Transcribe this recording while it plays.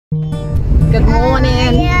Good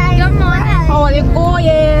morning. Good morning. How are you going?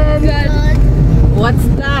 Good. What's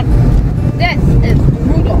that? This is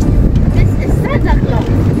Rudolph. This is Santa Claus.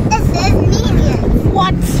 This is Minions.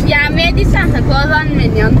 What? Yeah, I made the Santa Claus and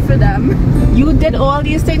Minions for them. You did all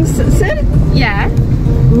these things, Sid? Yeah.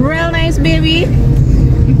 Real nice, baby.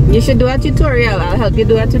 You should do a tutorial. I'll help you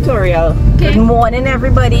do a tutorial. Okay. Good morning,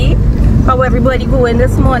 everybody. How everybody going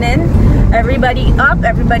this morning? Everybody up?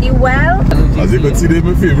 Everybody well? As you can see, they're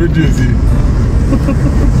my favorite jersey.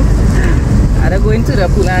 I'm going to the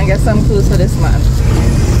pool and get some clothes for this man.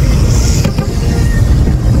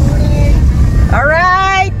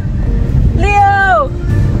 Alright, Leo.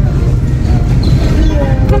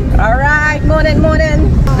 Alright, morning.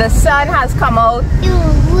 The sun has come out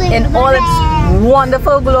in all its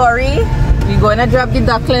wonderful glory. We're going to drop the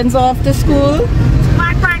ducklings off to school.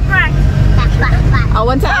 I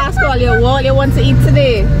want to ask all you what you want to eat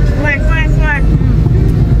today.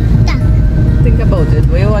 Think about it.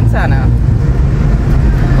 What you want, Sana?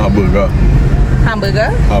 Hamburger.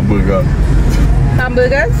 Hamburger? Hamburger.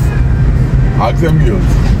 Hamburgers? Ask them girls.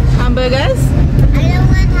 Hamburgers? I don't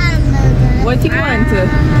want hamburgers. What do you want?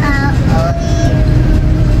 Duck.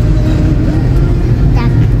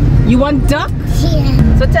 You want duck?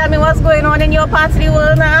 Yeah. So tell me what's going on in your part of the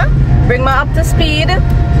world now. Bring me up to speed.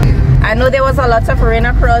 I know there was a lot of rain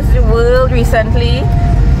across the world recently.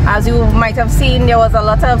 As you might have seen, there was a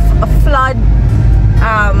lot of flood,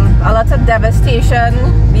 a lot of devastation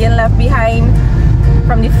being left behind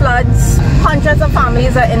from the floods. Hundreds of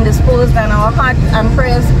families are indisposed, and our heart and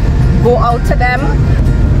prayers go out to them.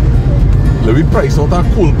 Let me price out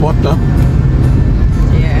that cool pot now.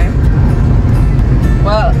 Yeah.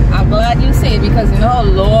 Well, I'm glad you say it, because you know how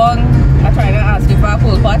long I try to ask you for a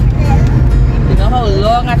cool pot? You know how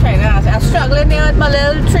long I try to ask you. I'm struggling there with my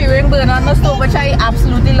little 3-ring burner on my stove, which I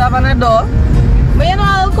absolutely love on the door. But you know,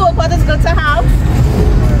 a little cool pot is good to have.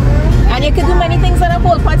 And you can do many things on a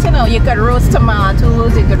cold pot, you know. You could roast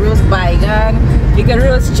tomatoes, you could roast bacon, you could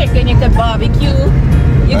roast chicken, you could barbecue.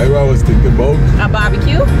 I was thinking about a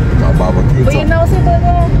barbecue? a barbecue. But you know, see,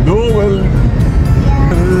 no, well,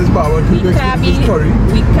 this barbecue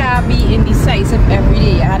we can't be indecisive every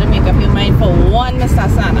day. You had to make up your mind for one, Mr.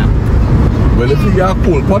 Sana. Well, if you get a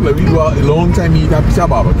cold pot, let me go a long time eat a piece of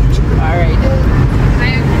barbecue chicken. Alright.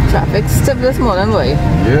 Traffic stiff this morning, boy.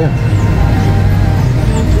 Yeah.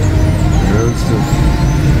 Real stiff.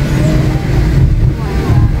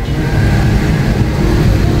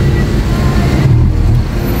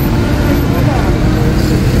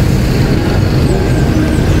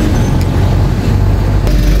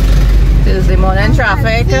 Tuesday morning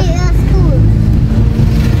traffic.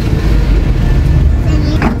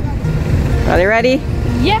 Are you ready?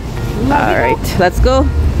 Yep. Alright, let's go.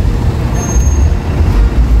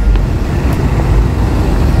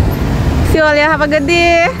 See you all, you have a good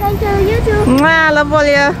day. Thank you, you too. Mwah, love all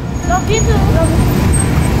you. Love you too.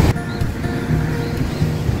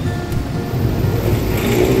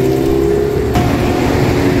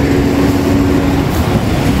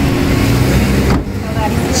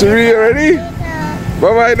 Siri, you ready?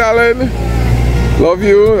 Bye-bye, darling. Love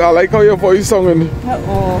you. I like how your voice singing.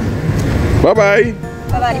 Uh-oh. Bye-bye.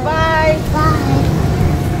 Bye-bye. Bye.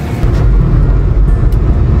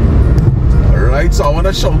 Alright, so I want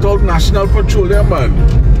to shout out National Patrol there, man.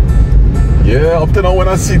 Yeah, up to now when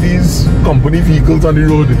I see these company vehicles on the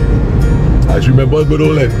road, I just remember good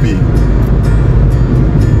old NP.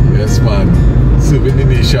 Yes, man. Serving the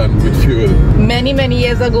nation with fuel. Many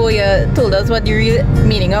years ago, you told us what the real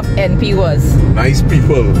meaning of NP was. Nice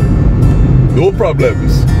people. No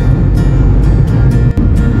problems.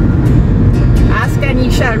 Ask and ye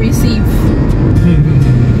shall receive.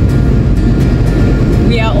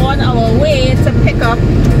 We are on our way to pick up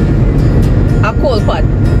a coal pot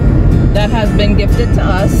that has been gifted to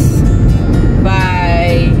us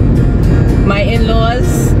by my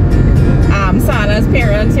in-laws, Sana's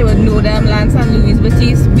parents. You would know them, Lance and Louise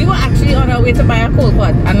Baptiste. We were actually on our way to buy a coal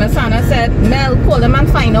pot, and Sana said, Mel, call them and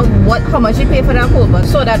find out how much you pay for that coal pot,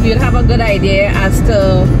 so that we'd have a good idea as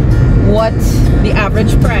to what the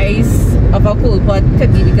average price of a coal pot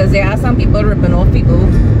could be, because there are some people ripping off people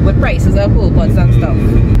with prices of coal pots and stuff.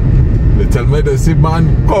 They tell me, they say,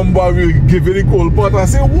 man, come by, we'll give you the coal pot. I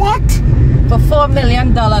say, what? For $4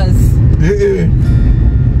 million. Yeah.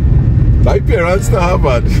 My parents to have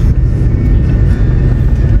that.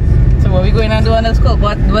 So what we going to do on this coal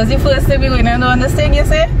pot? What's the first thing we're going to do on this thing, you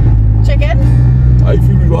say? Chicken? I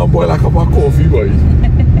feel we want to boil a cup of coffee, boy.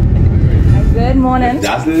 Good morning.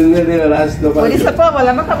 That's the What is the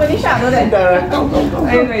problem? I'm coming in the shadow then. Come.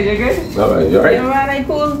 Anyway, you good? Alright, you alright? Yeah, man, I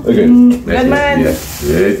cool. Okay. Good man. Yeah.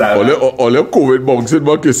 All your COVID bugs in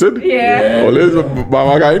my kissing? Yeah. All these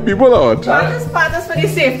mama kind people out. Part is for the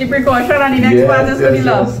safety precaution and the next part is for the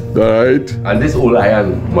love. Alright. And this old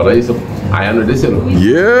iron, mother used to iron with this, you know?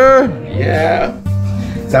 Yeah. Yeah.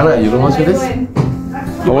 Sana, you know how much for this?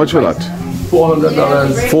 How much for that? $400.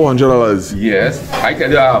 $400. Yes. I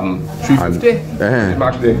can $350.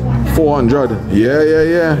 Back there. 400.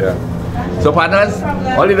 Yeah. So partners,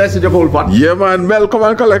 all the best with your cold pot. Yeah, man. Mel, come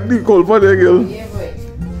and collect the cold pot there, girl. Yeah, boy.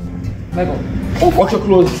 Oh, watch your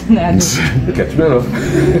clothes. Nah, Catch me enough.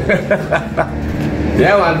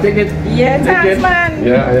 Yeah, man, take it. yeah, Take thanks, it. man.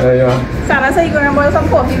 Yeah. Sana said you're going to boil some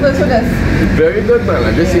coffee first for this. Very good, man.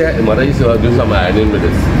 And this year, mother used to do some ironing with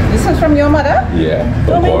this. This is from your mother? Yeah.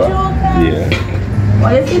 Don't make Cora. joke. Yeah. Oh,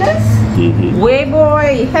 you see this? Way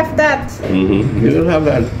boy, heft that. You don't have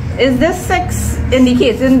that. Is this 6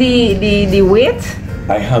 indicating the weight?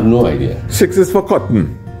 I have no idea. 6 is for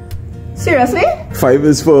cotton. Seriously? 5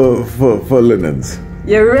 is for linens.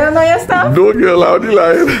 You real know your stuff? Don't girl out the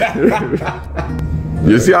line.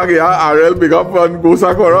 You see, I get RL big up and go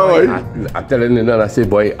Sakura, right? I'm telling you, I say,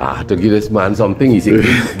 boy, I have to give this man something. He said,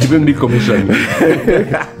 give him the commission.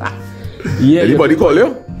 Yeah. Anybody call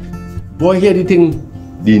you? Boy, here the thing.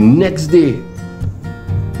 The next day,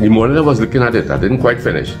 the morning I was looking at it, I didn't quite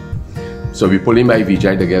finish. So we pull in by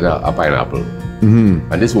Vijay to get a pineapple.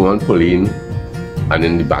 And this woman pull in, and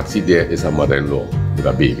in the backseat there is her mother-in-law with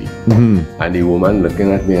a baby. And the woman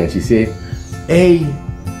looking at me and she said, hey,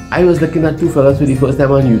 I was looking at 2 fellas for the first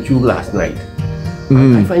time on YouTube last night.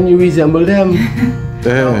 I find you resemble them.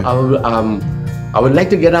 I would like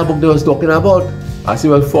to get a book they was talking about. I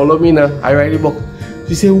said, well, follow me now. I write the book.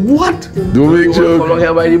 She said, what? Don't make you joke. follow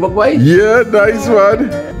him by the book, boy? Yeah, nice one.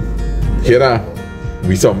 Here now,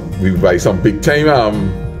 we buy some big time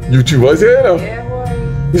YouTubers here, you know. Yeah, boy.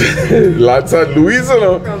 Lads and Louise, you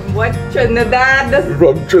know. From what, Trinidad?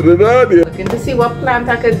 From Trinidad, yeah. Looking to see what plant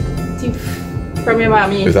I could take from your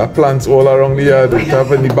mommy. There's plants all around the yard,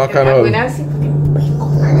 top in the back and all.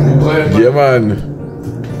 Yeah, man.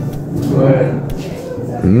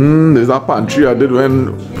 There's a pantry I did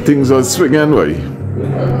when things were swinging, way.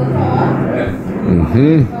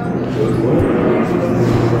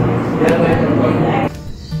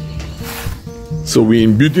 So we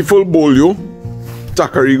in beautiful Bolio,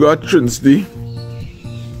 Takarigo at Trinity.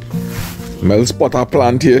 Mel spot a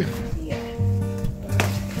plant here.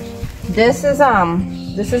 This is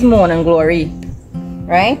morning glory,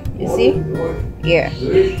 right? You see? Yeah.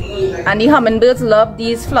 And the hummingbirds love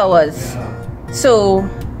these flowers. So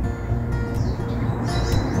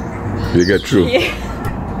you get through. yeah.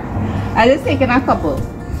 I just taken a couple.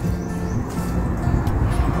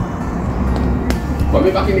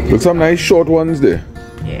 Look, some nice short ones there.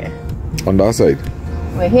 Yeah. On that side.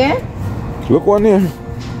 We're here? Look one here.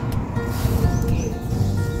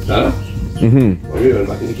 Huh?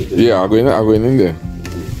 Yeah, I'm going in there.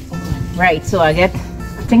 Right, so I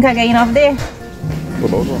think I get enough there.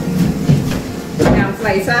 Damn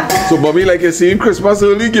slicer. So Bobby, like you're saying Christmas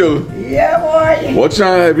early, girl. Yeah, boy. Watch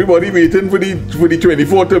now, everybody waiting for the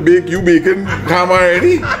 24th to bake. You baking ham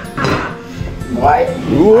already? Why?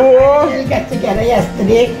 Whoa. We get together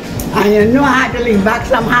yesterday, and you know I had to leave back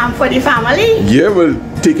some ham for the family. Yeah, well,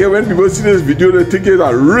 take care when people see this video, they think you're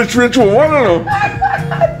a rich woman, you know.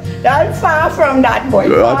 That's far from that, boy.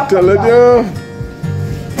 I'm telling you.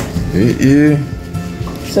 Yeah.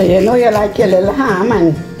 So you know you like your little ham,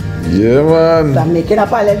 and Yeah, man. I'm making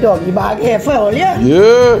up a little doggy bag here for all you.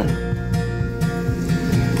 Yeah.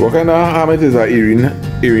 What kind of ham it is?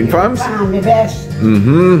 Erin Farms? Ham, the best.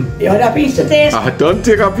 Mm-hmm. You want a piece to taste? I don't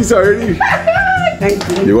take a piece already. Thank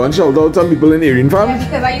you. You want to shout out some people in Erin Farms? Yeah,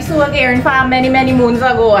 because I used to work here in farm many moons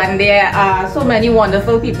ago, and there are so many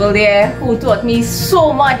wonderful people there who taught me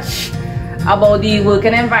so much about the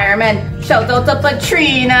working environment. Shout out to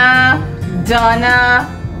Patrina, Donna,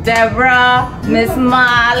 Deborah, Miss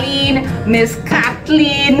Marlene, Miss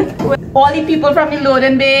Kathleen, all the people from the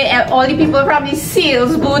loading bay, and all the people from the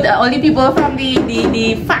sales booth, all the people from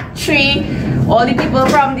the factory, all the people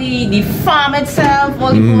from the farm itself,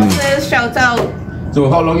 all the bosses, shout out. So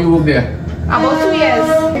how long you work there? About 2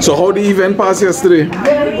 years. So how the event passed yesterday?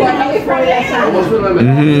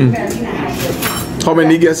 How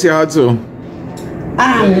many guests you had, so?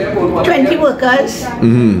 20 workers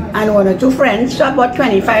and 1 or 2 friends, so about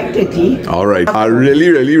 25, 30. Alright. I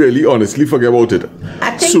really honestly forget about it.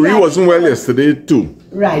 I think Suri that- wasn't well yesterday too.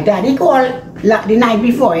 Right, Daddy called the night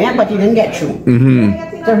before, yeah, but he didn't get through.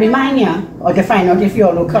 To remind you, or to find out if you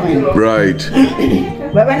all will come in. Right.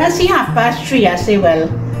 But when I see 3:30, I say, well,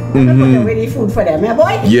 I'm gonna put away the food for them,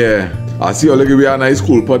 boy. Yeah. I see you give me a nice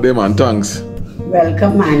cool pot there, man. Thanks.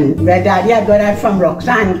 Welcome, man. My daddy had got that from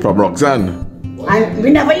Roxanne. From Roxanne. And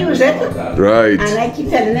we never use it. Right. And I keep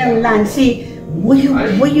telling them, Nancy, will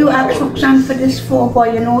you ask Roxanne for this for,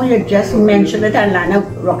 boy? You know, you just mention it and Lana,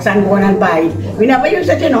 Roxanne go on and buy it. We never use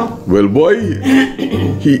it, you know. Well, boy,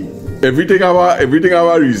 everything have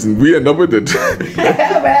a reason. We end up with it.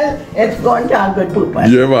 Well, it's going to a good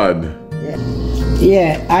purpose. Yeah, man.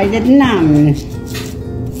 Yeah, I didn't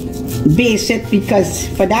base it because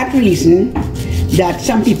for that reason that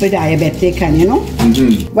some people diabetic and you know.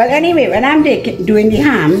 Well, anyway, when I'm doing the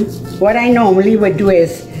ham, what I normally would do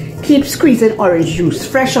is keep squeezing orange juice,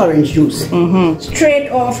 fresh orange juice, straight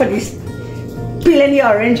off of this, peeling the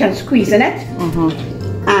orange and squeezing it.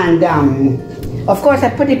 And of course I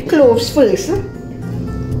put the cloves first,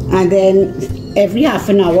 and then every half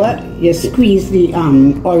an hour you squeeze the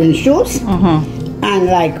orange juice. And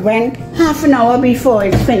like when half an hour before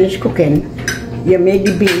it's finished cooking, you make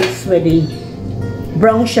the base with the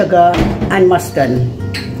brown sugar and mustard.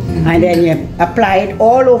 And then you apply it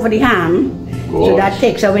all over the ham. So that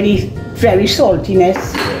takes away the very saltiness.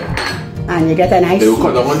 And you get a nice... They will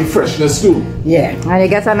cut down on the freshness too. Yeah. And you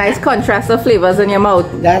get a nice contrast of flavors in your mouth.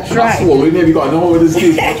 That's right. Swallowing it, you got to know how it is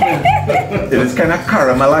tastes. It is kind of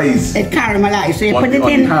caramelized. It caramelized. So you On put it the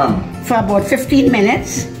in ham. for about 15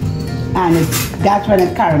 minutes. And that's when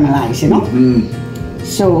it caramelized, you know.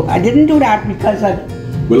 So I didn't do that because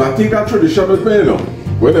Well, I think that tradition with me, you know.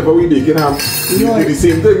 Whenever we make it ham, we do the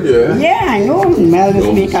same thing, yeah? yeah, I know. Mel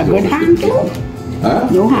just make a good ham too. Huh?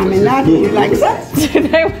 No ham in that. You like that?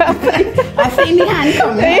 I seen the hand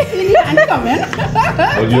coming. I seen the hand coming.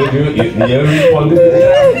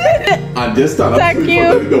 And just stand up Thank straight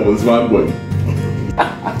you. for the doubles, man, boy.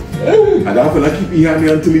 And I'm gonna keep your hand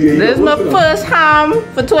here until you This is my first ham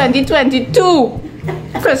for 2022.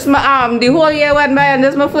 Christmas the whole year went by and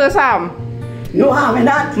this is my first ham. No ham in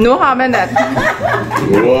that. No ham in that.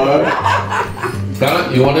 What?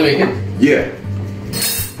 Donna, you want to make it? Yeah.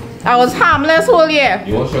 I was harmless whole year.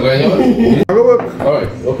 You want sugar in yours? I'll go work. Alright,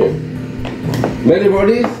 okay. Many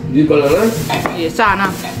bodies? These bananas? Yes,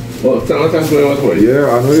 Anna. Oh, Sana can play with one. Yeah,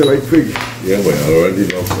 I know you like fig. Yeah, boy, I already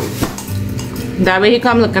love it. That way he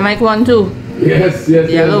come looking like one too. Yes,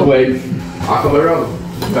 Yellow. boy. I'll come around.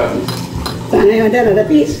 Then I want another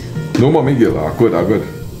piece. No, mommy, girl. I could.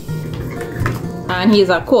 And he's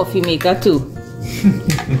a coffee maker too.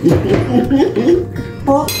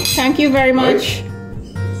 Oh, Thank you very much.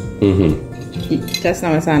 Just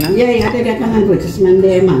now, Sana. yeah, you have to get an advertisement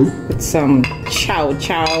there, man. Put some chow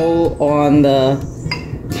chow on the...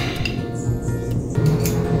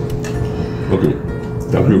 Okay.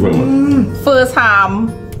 Thank you very much. First ham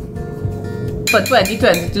for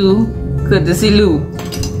 2022, courtesy Lou.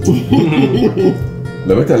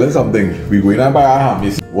 Let me tell you something. We're going to buy a ham.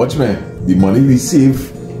 You see, watch me. The money we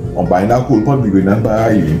save on buying that cool pot, we're going to buy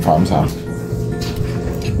a Evening Farms ham.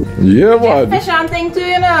 Yeah, man. Fish and thing too,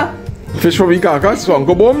 you know. Fish from Ikakas,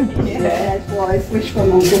 Uncle Boom. Yeah, that's why fish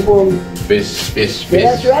from Uncle Boom. Fish. Yeah,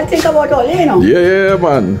 that's what I think about all, you know. Yeah,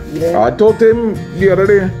 man. Yeah. I told him the other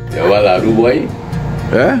day. Yeah, well, Ladu boy.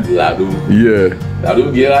 Eh? Ladu. Yeah.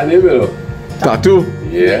 Ladu, get a name, you know. Tattoo.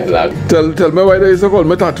 Yeah, Ladu. Tell me why they used to call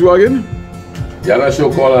me Tattoo again. You have a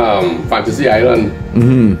show called Fantasy Island.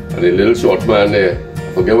 And the little short man there.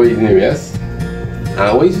 I forget what his name is.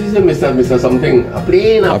 And what is his name, Mr. something? A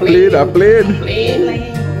plane. I played.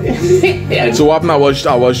 So what happened?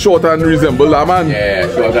 I was short and resemble that man. Yeah,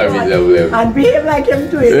 short and reasonable. And behave like him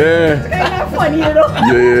too. Yeah. It's kind of funny, you know.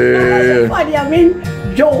 Yeah. Funny, I mean,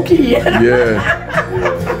 jokey, you know. Yeah.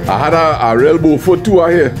 I had a real bow foot too out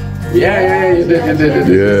here. Yeah, you did.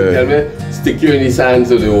 Yeah. Tell me, stick you in the sand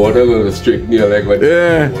so the water will straighten your leg.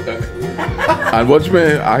 Yeah. And watch me,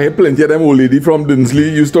 I hear plenty of them old lady from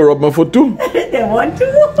Dinsley used to rub my foot too. They want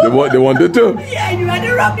to. They wanted to. Yeah, you want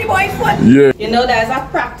to rub the boy's foot. Yeah. You know, there's a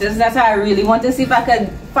practice that I really want to see if I could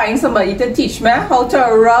find somebody to teach me how to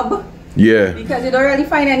rub. Yeah. Because you don't really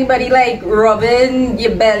find anybody like rubbing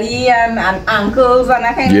your belly and ankles and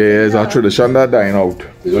that kind of thing. Yeah, it's a tradition that dying out.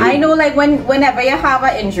 I know, like whenever you have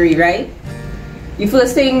an injury, right? The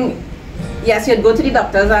first thing, yes, you'd go to the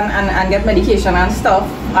doctors and get medication and stuff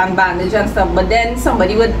and bandage and stuff, but then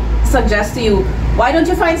somebody would suggest to you, why don't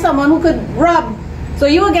you find someone who could rub? So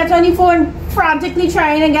you will get on the phone frantically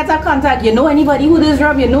trying to get a contact. You know anybody who does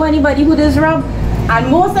rub? You know anybody who does rub?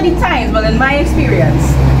 And most of the times, well, in my experience,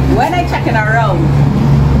 when I checking around,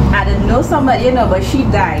 I didn't know somebody, you know, but she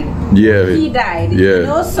died. Yeah. He died. Yeah. You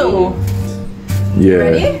know, so Yeah.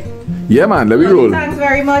 ready? Yeah, man, let me roll. Thanks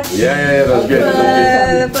very much. Yeah, that's great.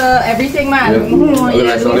 For everything, man.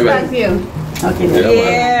 Thank you. Okay.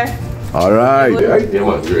 Yeah. All right. Yeah,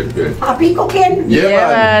 man, good. Happy cooking.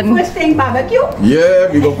 Yeah, man. First thing, barbecue.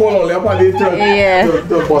 Yeah, we go call all your later. Yeah.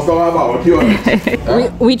 To bust our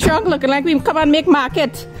barbecue. we trunk looking like we come and make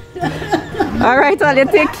market. All right, all you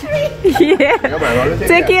take. Yeah.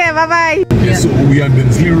 Take care. Bye bye. Okay, so we on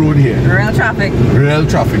Dinsley Road here. Real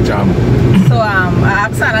traffic jam. So I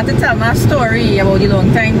asked Anna to tell my story about the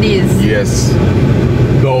long time days. Yes.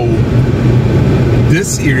 Now,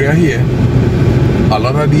 this area here, a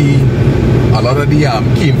lot of the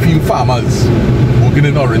cane field farmers working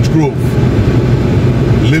in Orange Grove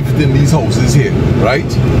lived in these houses here,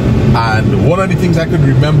 right? And one of the things I could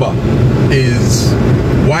remember is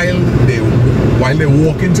while they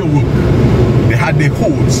walk into work, they had their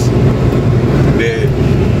hoes,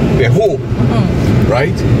 their hoe,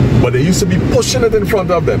 right? But they used to be pushing it in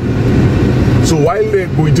front of them. So while they're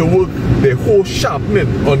going to work, their hoe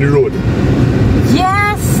sharpening on the road.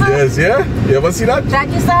 Yes, yeah? You ever see that? That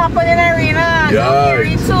used to happen in Arena. Yeah.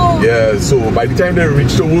 Yeah, so by the time they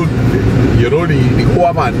reach the work, you know, the hoe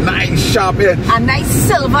have a nice sharp edge. A nice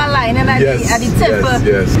silver lining at the tip.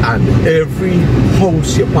 Yes. And every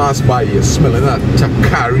house you pass by, you're smelling that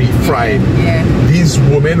chakari frying. Yeah. These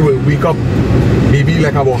women will wake up maybe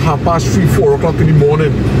like about 3:30, 4 o'clock in the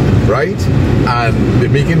morning, right? And they're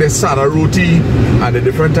making their sada roti and the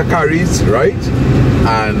different takaris, right?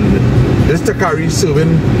 And this takari is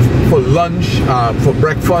serving for lunch, for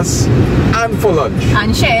breakfast, and for lunch.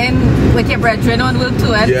 And sharing with your brethren on work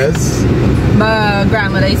too. Yes. My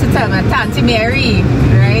grandmother used to tell me, Auntie Mary,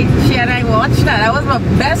 right? She and I watched that. That was my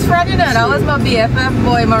best friend, you know. That was my BFF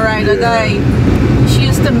boy, my rider guy. She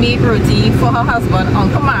used to make roti for her husband,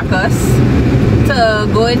 Uncle Marcus, to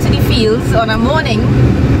go into the fields on a morning.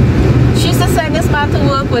 She used to send this man to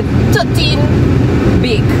work with 13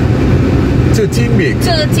 bake. 13 bakes?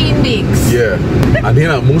 13 bakes. Yeah. And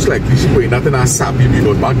then most likely she put nothing as sappy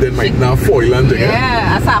because back then might not foil and thing.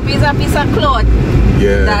 Yeah, a sappy is a piece of cloth.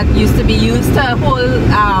 Yeah. That used to be used to hold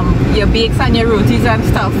your bakes and your rotis and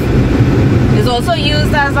stuff. It's also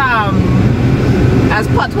used as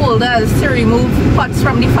pot holders to remove pots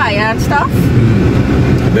from the fire and stuff.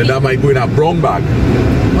 Then that might go in a brown bag.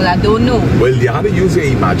 Well, I don't know. Well, you had to use your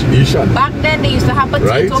imagination. Back then, they used to have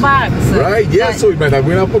potato bags. Right, yeah, so it might have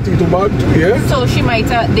been a potato bag too, yeah? So she might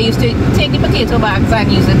they used to take the potato bags and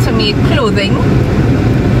use it to make clothing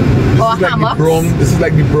or hammocks. This is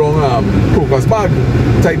like the brown crocus bag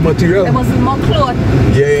type material. It was more cloth.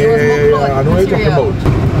 Yeah, I know what you're talking about.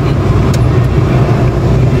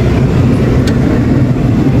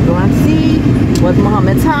 Go and see what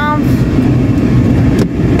Mohammed's have.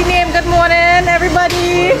 Good morning,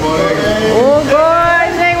 everybody. Good morning. Oh, good.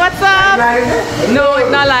 Hey, what's up? Live? No, it's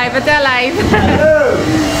not live. It's alive. Hello.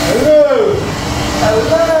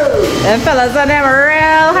 Them fellas on them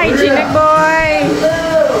real hygienic boy.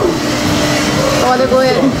 Hello. I want to go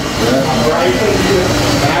in.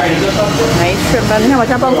 Nice shrimp. How much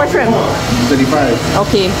a pound for shrimp? 35.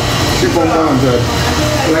 Okay. 3 pounds per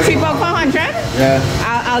 100. 3 pounds per 100? Yeah.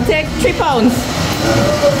 I'll take 3 pounds.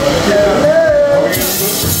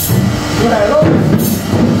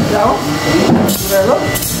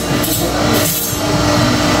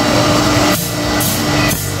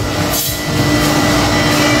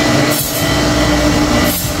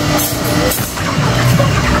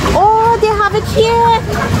 Oh, they have it here.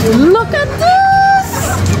 Look at this.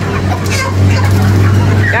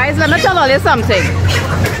 Guys, let me tell you something.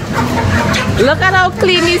 Look at how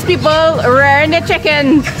clean these people rearing the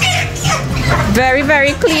chicken. Very,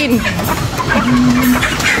 very clean.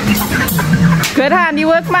 Good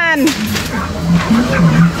handiwork, man.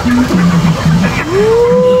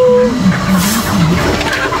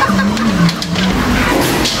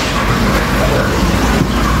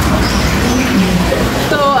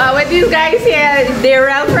 So with these guys here, they're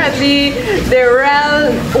real friendly, they're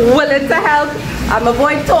real willing to help. My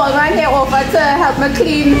boy tall man here offered to help me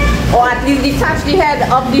clean or at least detach the head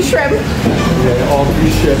of the shrimp. Yeah, all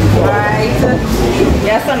 3 shrimp. Right.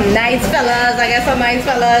 Yeah, some nice fellas. I got some nice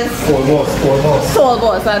fellas. Tall boss. Tall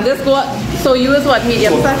boss. And this go. So you is what,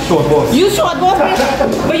 medium? Short boss. You short boss,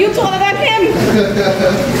 but you taller than him.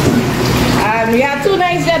 We have 2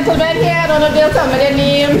 nice gentlemen here. I don't know if they'll tell me their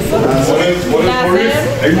names. What is Maurice?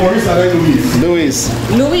 Hey, Maurice and Louise.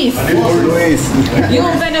 Luis. Luis. You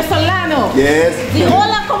venezolano. Yes. Sí,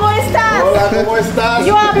 hola, ¿cómo estás? Hola, ¿cómo estás?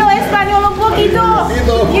 Yo hablo español un poquito.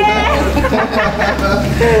 Yeah.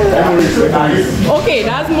 Okay,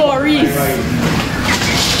 that's Maurice.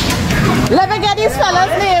 Let me get these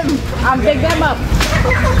fellas' name and pick them up.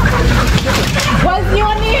 What's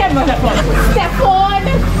your name? Stefan?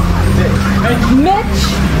 Mitch?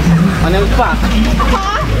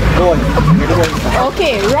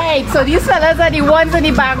 Okay, right. So these fellas are the ones in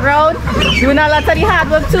the background doing a lot of the hard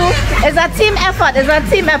work too. It's a team effort. It's a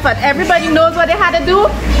team effort. Everybody knows what they had to do,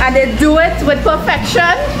 and they do it with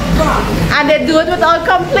perfection, and they do it without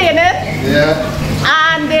complaining. Yeah.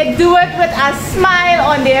 And they do it with a smile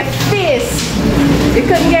on their face. You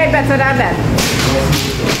couldn't get better than that.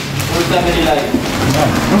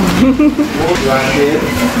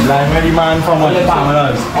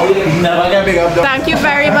 Thank you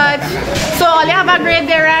very much. So all you have a great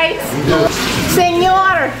day, right?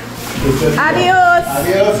 Senor. Adios.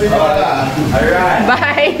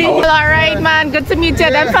 Bye. All right, man. Good to meet you.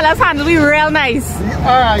 Them fellas handle me real nice.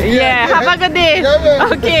 Yeah. Have a good day.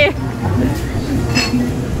 Okay.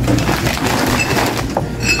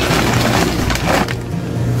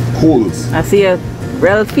 Holes. I see you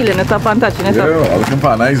real feeling it up and touching it up. Yeah, I'm looking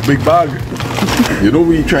for a nice big bag. You know,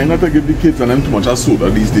 we try not to give the kids and them too much as soda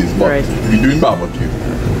these days, but Right. if you're doing barbecue,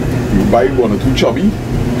 you buy one or two chubby.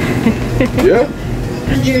 Yeah?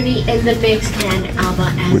 Journey in the mix and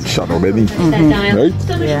Alba and With Shadow Benny. That dial. Right?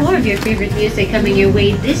 So much Yeah. more of your favorite music coming your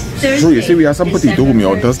way this Thursday. So you see, we have some potato whom you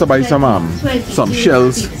want us to buy some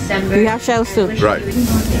shells. We have shells too. Right.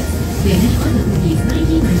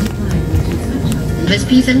 There's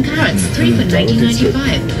peas and carrots, 3 for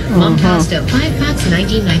 $19.95. Mom pasta, 5 packs,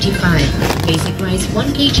 $19.95. Basic rice,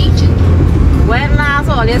 1 kg. When last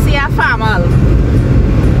all you see a farmer.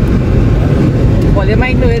 Well, you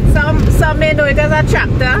might know it. Some may know it as a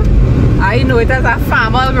tractor. I know it as a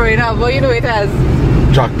farmer growing up. What you know it as?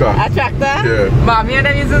 Tractor. A tractor? Yeah. Mommy and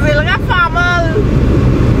them used to say, look at farmer.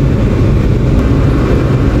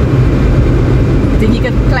 Think you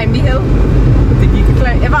can climb the hill? Think you can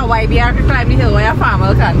climb? If a YBR can climb the hill, why a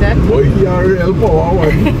farmer can't it? Boy, he are real power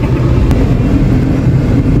one.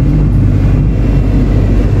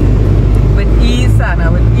 With ease,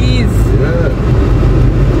 Anna, with ease. Yeah.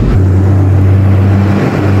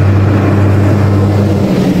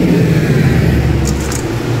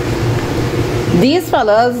 These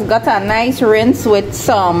fellas got a nice rinse with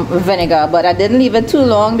some vinegar, but I didn't leave it too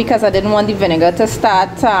long because I didn't want the vinegar to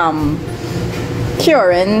start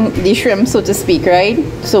curing the shrimp, so to speak, right?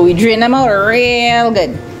 So we drain them out real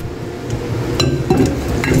good.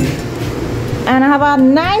 And I have a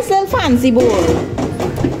nice little fancy bowl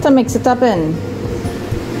to mix it up in.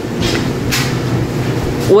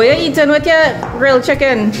 What are you eating with your grilled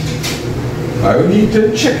chicken? I'm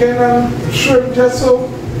eating chicken and shrimp just so.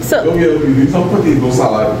 So, Oh yeah, we do some potato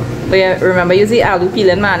salad. but yeah, remember you see aloo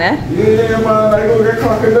peeling, man, eh? Yeah, man, I go get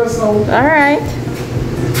cracking this now. Alright.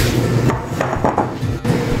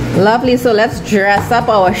 Lovely, so let's dress up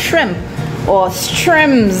our shrimp, or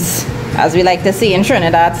shrimps, as we like to say in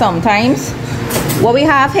Trinidad sometimes. What we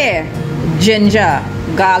have here, ginger,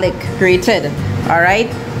 garlic grated, alright?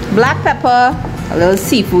 Black pepper, a little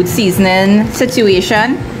seafood seasoning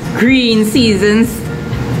situation, green seasoning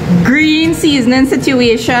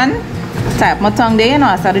situation. Type my tongue there, you know,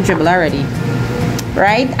 I started to dribble already.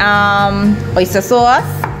 Right? Oyster sauce.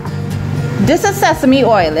 This is sesame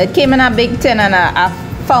oil. It came in a big tin and I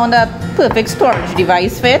found a perfect storage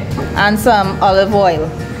device for it, and some olive oil.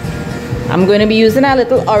 I'm going to be using a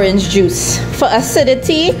little orange juice for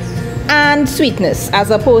acidity and sweetness as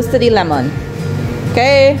opposed to the lemon.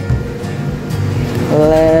 Okay?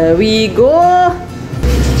 There we go.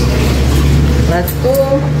 Let's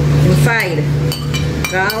go inside.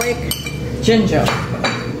 Garlic, ginger.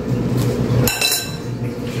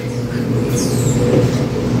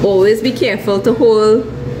 Always be careful to hold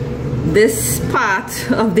this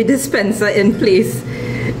part of the dispenser in place,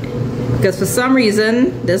 because for some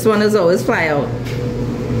reason this one is always fly out.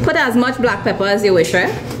 Put as much black pepper as you wish,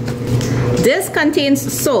 right? This contains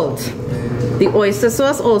salt. The oyster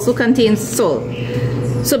sauce also contains salt.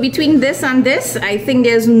 So between this and this, I think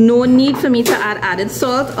there's no need for me to add added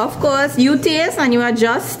salt. Of course, you taste and you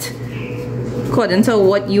adjust according to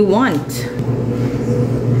what you want.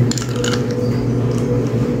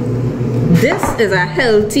 This is a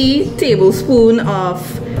healthy tablespoon of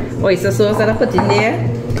oyster sauce that I put in there.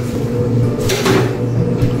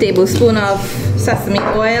 Tablespoon of sesame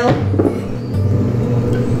oil.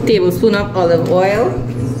 Tablespoon of olive oil.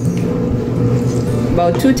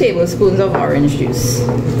 About 2 tablespoons of orange juice.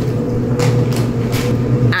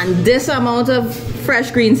 And this amount of fresh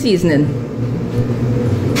green seasoning.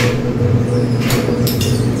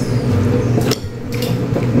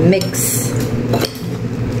 Mix.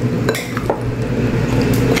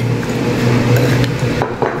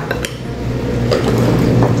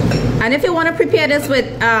 And if you want to prepare pair this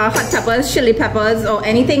with hot peppers, chili peppers, or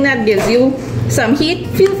anything that gives you some heat,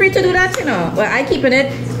 feel free to do that, you know. But I keeping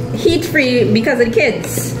it heat free because of the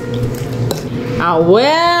kids.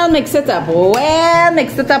 Well, mix it up. Well,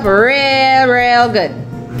 mix it up real good.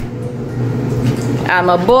 And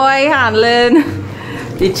my boy handling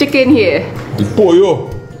the chicken here. The pollo.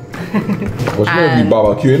 What's going to be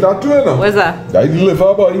barbecuing that too, you know? What's that? That's the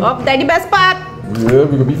liver, boy. Oh, that's the best part. Yeah, we're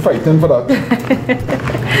going to be fighting for that.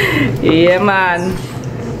 Yeah, man.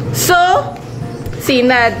 So, seeing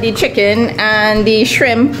that the chicken and the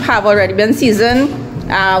shrimp have already been seasoned,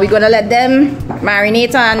 we're going to let them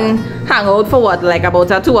marinate and hang out for what, like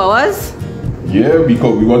about 2 hours? Yeah,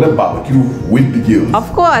 because we want to barbecue with the girls.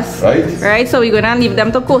 Of course. Right? Right, so we're going to leave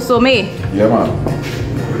them to consume. Yeah, man.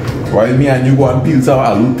 While me and you go and peel some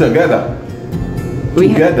aloo together. We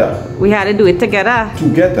had to do it together.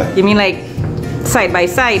 Together. You mean like side by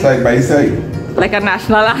side? Side by side. Like a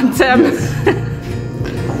national anthem. Yes.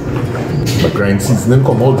 My grind seasoning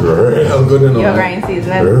come out real good, you know. Your grind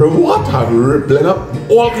seasoning. What? I've blend up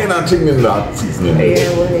all kind of things in that seasoning. Yeah,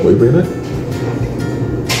 boy. What you blend it?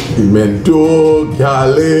 Pimento,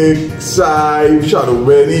 garlic, chive, shadow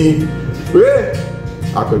berry. Wait,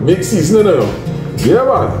 I could make seasoning, you know. Yeah,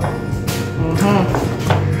 man.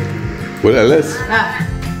 Well, let's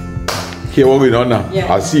hear what we're doing now.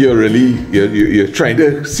 Yeah. I see you're trying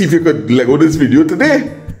to see if you could let go this video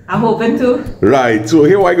today. I'm hoping to. Right, so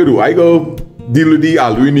here what I go do. I go deal with the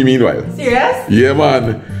aloo in the meanwhile. Serious? Yeah,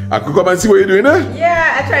 man. I could come and see what you're doing, eh?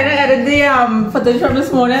 Yeah, I tried to edit the footage from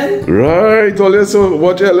this morning. Right, well, yeah, so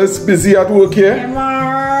watch your let's busy at work here. Come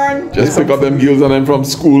on. Just pick up them girls and them from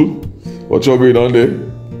school. Watch what going on there.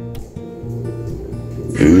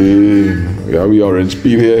 Yeah, we orange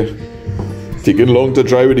peel here. Taking long to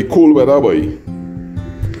dry with the cool weather, boy.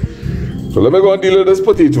 So let me go and deal with this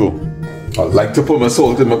potato. I like to put my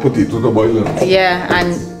salt in my potato to boil it. Yeah,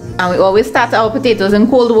 and we always start our potatoes in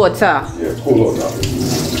cold water. Yeah, cold water.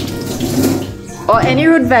 Or any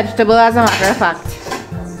root vegetable, as a matter of fact.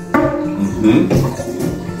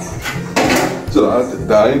 So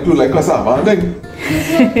that include like a salmon thing?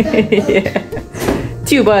 Yeah.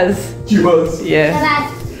 Tubers. Tubers? Yeah.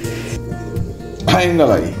 I ain't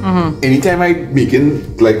gonna lie. Anytime I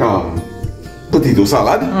making like potato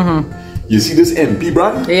salad, you see this MP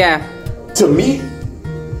brand? Yeah. To me,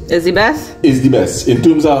 Is the best? is the best in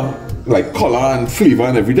terms of like color and flavor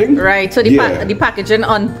and everything. Right, so the, the packaging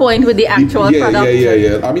on point with the actual product.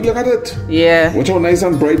 Yeah. I mean, look at it. Yeah. Watch how nice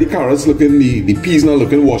and bright the carrots looking, the peas not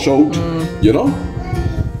looking wash out. You know?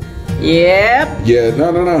 Yep. Yeah,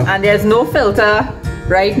 no. And there's no filter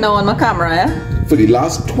right now on my camera, eh? For the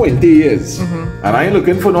last 20 years, and I ain't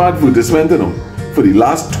looking for no advertisement, you know. For the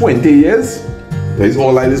last 20 years, that is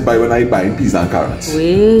all I just buy when I buy peas and carrots.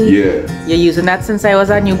 Wait. Yeah. You're using that since I was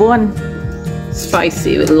a newborn.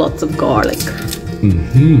 Spicy with lots of garlic.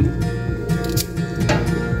 You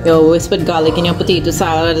always put garlic in your potato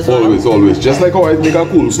salad as well. Always. Just like how I make a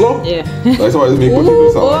coleslaw. Yeah. That's how I make potato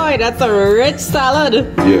Ooh, salad. boy, that's a rich salad.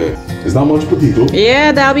 Yeah. There's not much potato.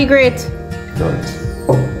 Yeah, that'll be great. Right.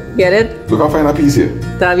 Get it? Look how fine a piece here.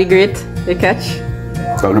 That'll be great. You catch?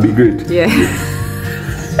 That'll be great. Yeah.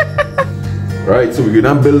 Right, so we're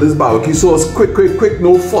gonna build this barbecue sauce quick,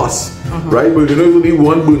 no fuss. Right, but you know, it's only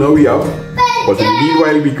one burner we have. But in the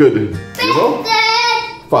meanwhile, we could, you know,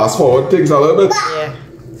 fast forward things a little bit. Yeah.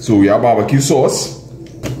 So we have barbecue sauce.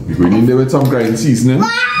 We're going in there with some grind seasoning.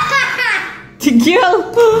 Girl.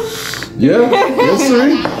 Yeah, yes, sir.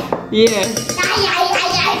 Yeah.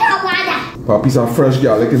 Put a piece of fresh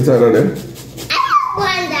garlic inside of them.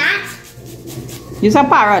 Use a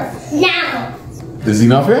parrot. Now. Is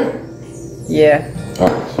enough here? Yeah.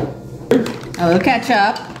 Alright. A little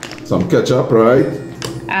ketchup. Some ketchup, right?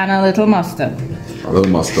 And a little mustard. A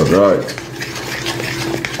little mustard, right?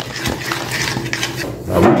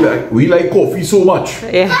 We like coffee so much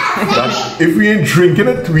Yeah. that if we ain't drinking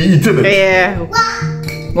it, we eating it. Yeah.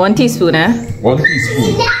 1 teaspoon, eh? 1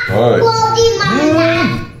 teaspoon. Alright.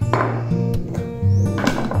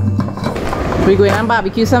 We're going and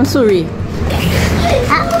barbecue some suri.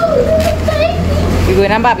 We're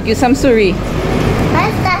going and barbecue some suri.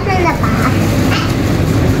 What's that in the back?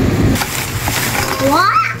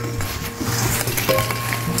 What?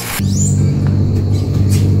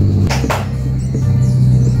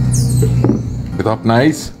 It up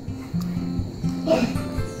nice.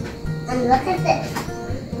 And look at this.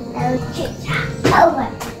 Over.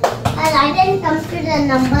 And I didn't come to the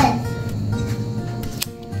numbers.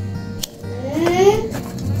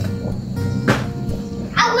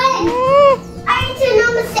 I win. I need to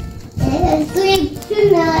number 6. Sleep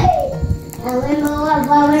tonight. I remember what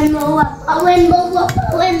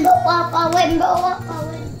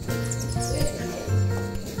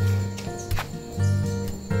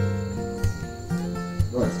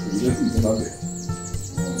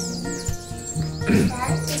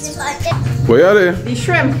Where are they? The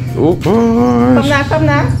shrimp. Oh gosh. Come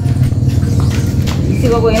now. You see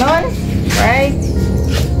what's going on? Right?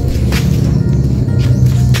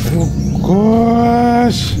 Oh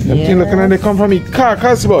gosh. Everything looking like they come from the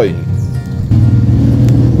carcass, boy.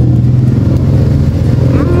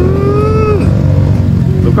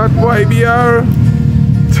 Look at boy BR.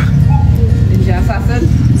 Ninja assassin.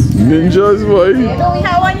 Ninjas, boy. They know we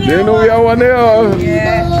have one here. They know we have one there.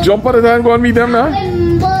 Yeah. Jump at the time, go and meet them now.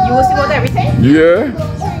 You will see about everything? Yeah.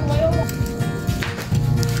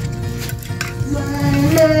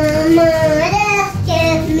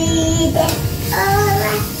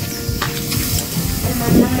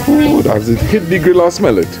 Ooh, does it hit the grill or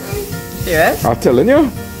smell it? Yes. I'm telling you.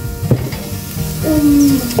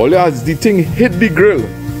 All as the thing hit the grill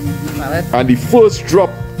Smell it. and the first drop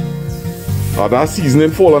of that seasoning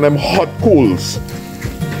fall on them hot coals,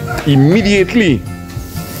 immediately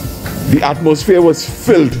the atmosphere was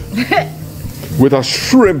filled with a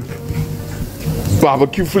shrimp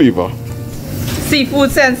barbecue flavor.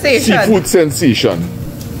 Seafood sensation. Seafood sensation.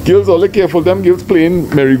 Girls, all careful, them girls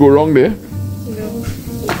playing merry-go-round there.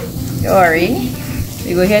 Don't worry.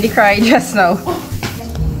 We go hear the cry just now.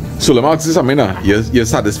 So let me ask you something now. You're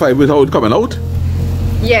satisfied with how it's coming out?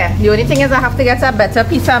 Yeah, the only thing is I have to get a better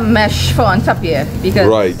piece of mesh for on top here because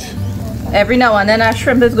Right. every now and then a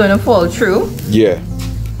shrimp is going to fall through. Yeah.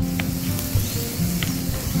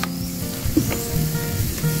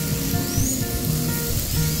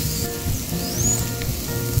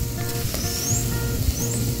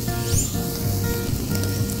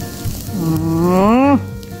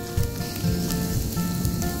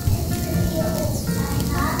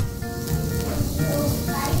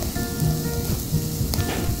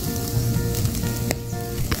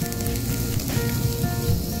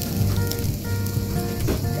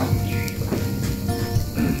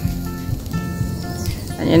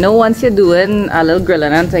 And you know, once you're doing a little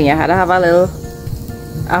grilling and thing, you had to have a little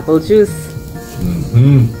apple juice.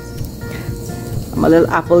 I'm a little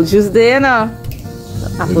apple juice there now.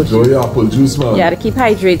 Apple Enjoy juice. your apple juice, man. You have to keep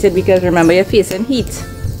hydrated because remember you're facing heat.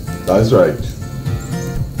 That's right.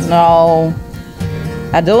 Now,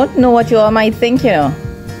 I don't know what you all might think, you know,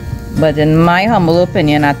 but in my humble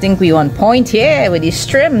opinion, I think we on point here with these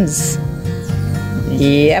trims.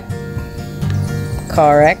 Yep.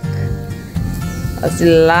 Correct. That's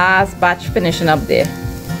the last batch finishing up there.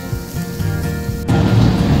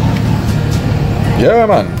 Yeah,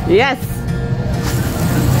 man. Yes.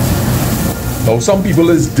 Now, some people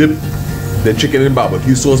is dip their chicken in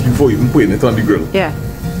barbecue sauce before even putting it on the grill. Yeah.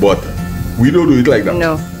 But we don't do it like that.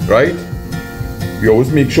 No. Right? We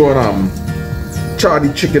always make sure char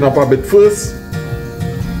the chicken up a bit first.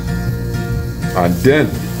 And then,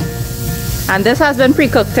 And this has been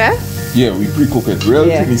pre-cooked, eh? yeah, we pre-cook it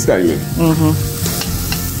relatively styling.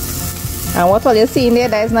 And what all you're seeing there,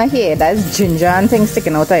 that is not here. That is ginger and things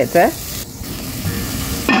sticking out of it, eh?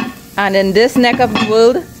 And in this neck of the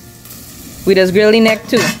world, we just grill the neck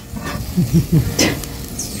too.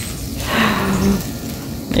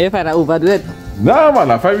 If I overdo it. Nah, man,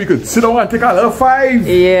 I find we could sit down and take a little 5.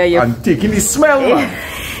 Yeah, yeah. And take in the smell, man.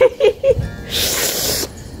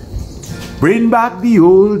 Bring back the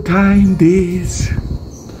old time days.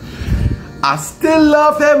 I still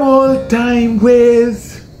love them old time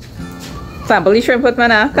ways. Sample the shrimp with me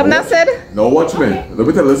now. Come now, Sid. Now watch me. Let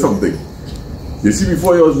me tell you something. You see,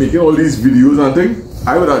 before I was making all these videos and things,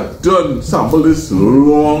 I would have done sample this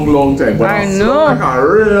long time. But I I'm know. like a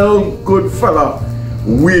real good fella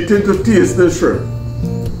waiting to taste the shrimp.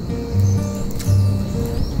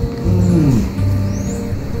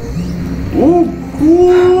 Oh,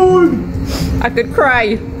 good. I could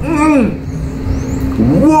cry.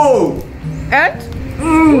 Whoa.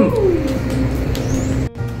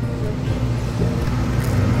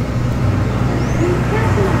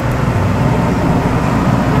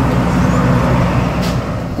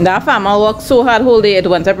 And that farmer worked so hard whole day. It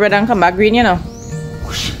went up red and come back green, you know.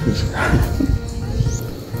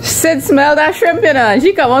 Sid smell that shrimp, you know. And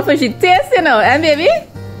she come out for she taste, you know. And baby.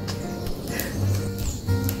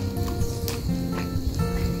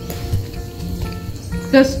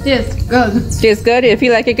 Just tastes good. Tastes good. You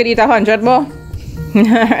feel like you could eat 100 more.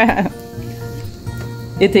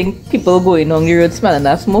 You think people going on the road smelling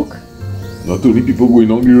that smoke? Not only people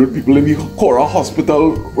going on the road, people in the Cora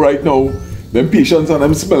hospital right now, them patients and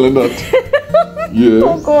them smelling that. Yeah.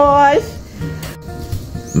 Oh gosh.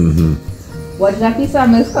 What Jackie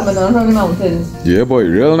Sam is coming down from the mountains. Yeah, boy,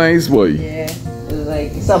 real nice, boy. Yeah, it was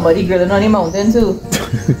like somebody grilling on the mountain too.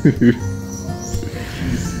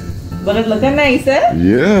 But it's looking nice, eh?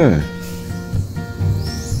 Yeah.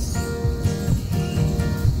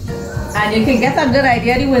 And you can get a good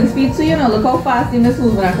idea of the wind speed too, you know. Look how fast it's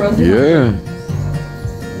moving across the mountain.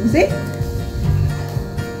 You see?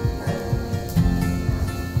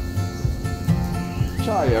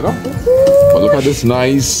 You know? But look at this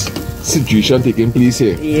nice situation taking place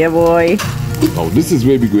here. Yeah, boy. Now this is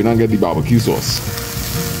where we're going to get the barbecue sauce.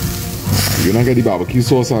 We're going to get the barbecue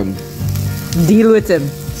sauce and Deal with him.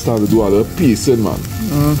 start to do a little piecing, man.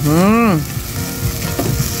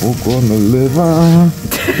 Oh God, my liver.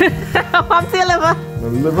 What's your liver? My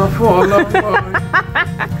liver fall off, boy.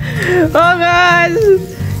 Oh God.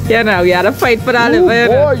 Yeah, now we had to fight for that liver. You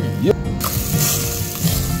know? Boy. Yeah.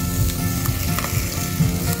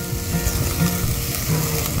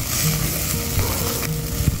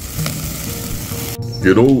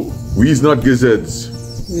 You know, we's not gizzards.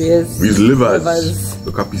 Yes. We's livers. Livers.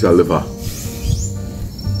 Look at a piece of liver.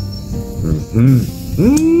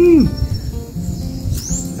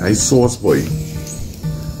 Nice sauce, boy.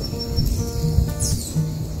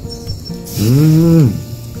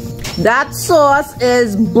 That sauce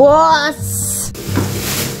is boss.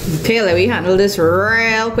 Okay, let me handle this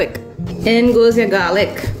real quick. In goes your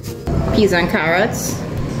garlic, peas and carrots,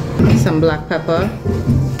 some black pepper,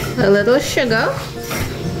 a little sugar,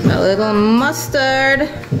 a little mustard,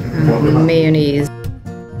 and mayonnaise.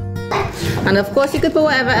 And of course you could put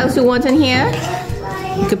whatever else you want in here.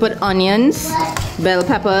 You could put onions, bell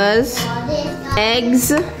peppers,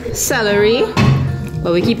 eggs, celery,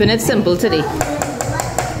 but we're keeping it simple today.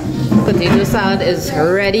 Potato salad is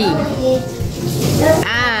ready.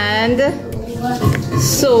 And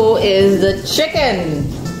so is the chicken.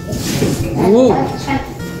 Ooh.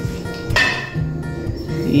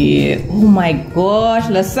 Yeah. Oh my gosh,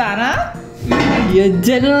 Lasana. You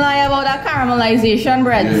didn't lie about that caramelization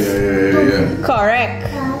breads. Yeah. Correct.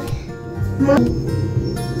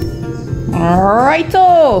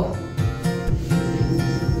 Righto.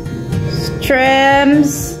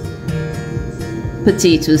 Trims.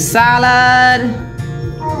 Potato salad.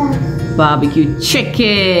 Barbecue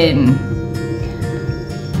chicken.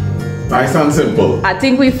 Nice and simple. I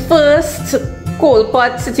think we first cold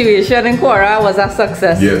pot situation in Quora was a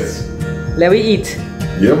success. Yes. Let me eat.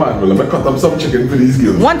 Yeah, man. Well, let me cut up some chicken for these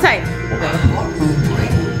girls. One time.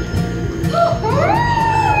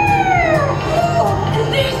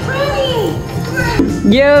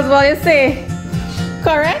 Girls, what you say?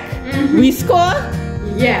 Correct? We score?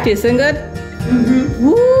 Yeah. Tasting good?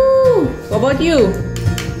 Woo! What about you?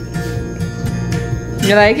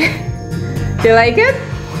 You like it? You like it?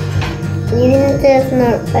 Even if it's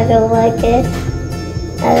not, I don't like it.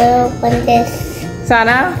 I don't want this.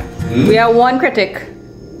 Sana, we have one critic.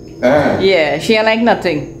 Yeah, she ain't like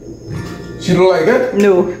nothing. She don't like it?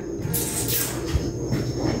 No.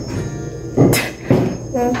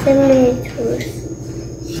 Nothing really truth.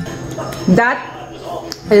 That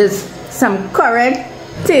is some correct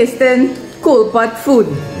tasting cold pot food.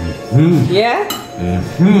 Yeah?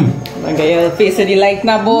 Okay, your face in the light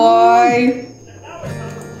now, boy.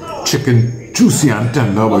 Chicken juicy and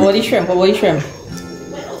tender. What about the shrimp? What about the shrimp?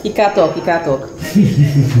 He can't talk, he can't talk.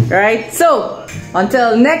 Right, so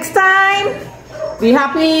until next time, be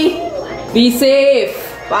happy, be safe.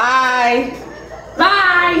 Bye.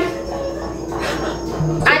 Bye.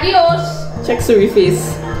 Adios. Check Suri's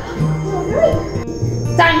face.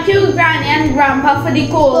 Thank you, Granny and Grandpa, for the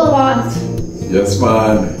cold pot. Yes,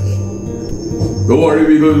 man. Don't worry,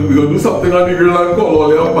 we're gonna do something on the grill and call all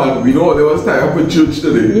the up, man. We know they was tied up with church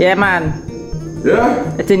today. Yeah, man.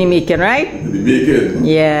 Yeah? It's in the making, right? The bacon.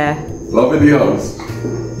 Yeah. Love in the house.